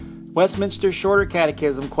Westminster Shorter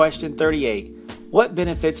Catechism, question 38. What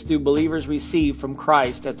benefits do believers receive from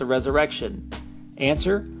Christ at the resurrection?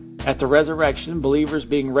 Answer: at the resurrection, believers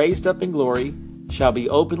being raised up in glory shall be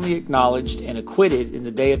openly acknowledged and acquitted in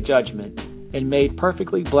the day of judgment, and made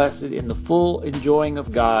perfectly blessed in the full enjoying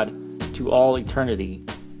of God to all eternity.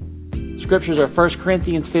 Scriptures are 1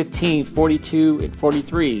 Corinthians 15:42 and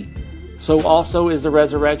 43. So also is the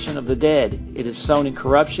resurrection of the dead. It is sown in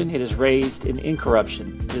corruption, it is raised in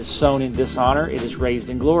incorruption. It is sown in dishonor, it is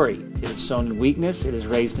raised in glory. It is sown in weakness, it is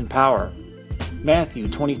raised in power. Matthew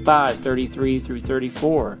 25:33 through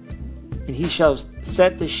 34. And he shall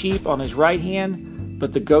set the sheep on his right hand,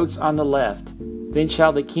 but the goats on the left. Then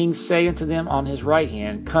shall the king say unto them on his right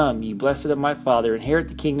hand, Come, ye blessed of my Father, inherit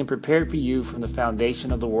the kingdom prepared for you from the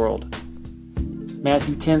foundation of the world.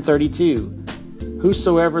 Matthew 10:32.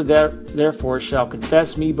 Whosoever therefore shall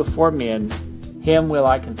confess me before men, him will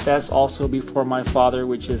I confess also before my Father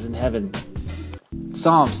which is in heaven.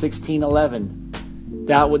 Psalm 16:11.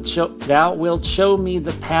 Thou wilt show me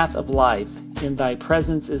the path of life. In thy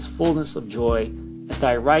presence is fullness of joy. At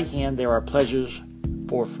thy right hand there are pleasures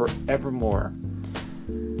for forevermore.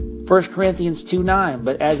 1 Corinthians 2:9.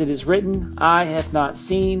 But as it is written, eye hath not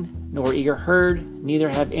seen, nor ear heard, neither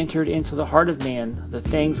have entered into the heart of man the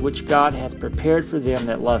things which God hath prepared for them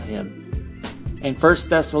that love him. And 1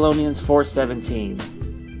 Thessalonians 4:17.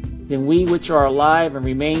 Then we which are alive and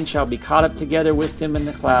remain shall be caught up together with them in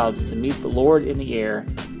the clouds to meet the Lord in the air,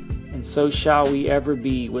 and so shall we ever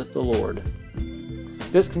be with the Lord.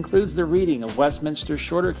 This concludes the reading of Westminster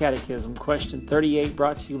Shorter Catechism, question 38,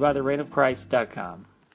 brought to you by thereignofchrist.com.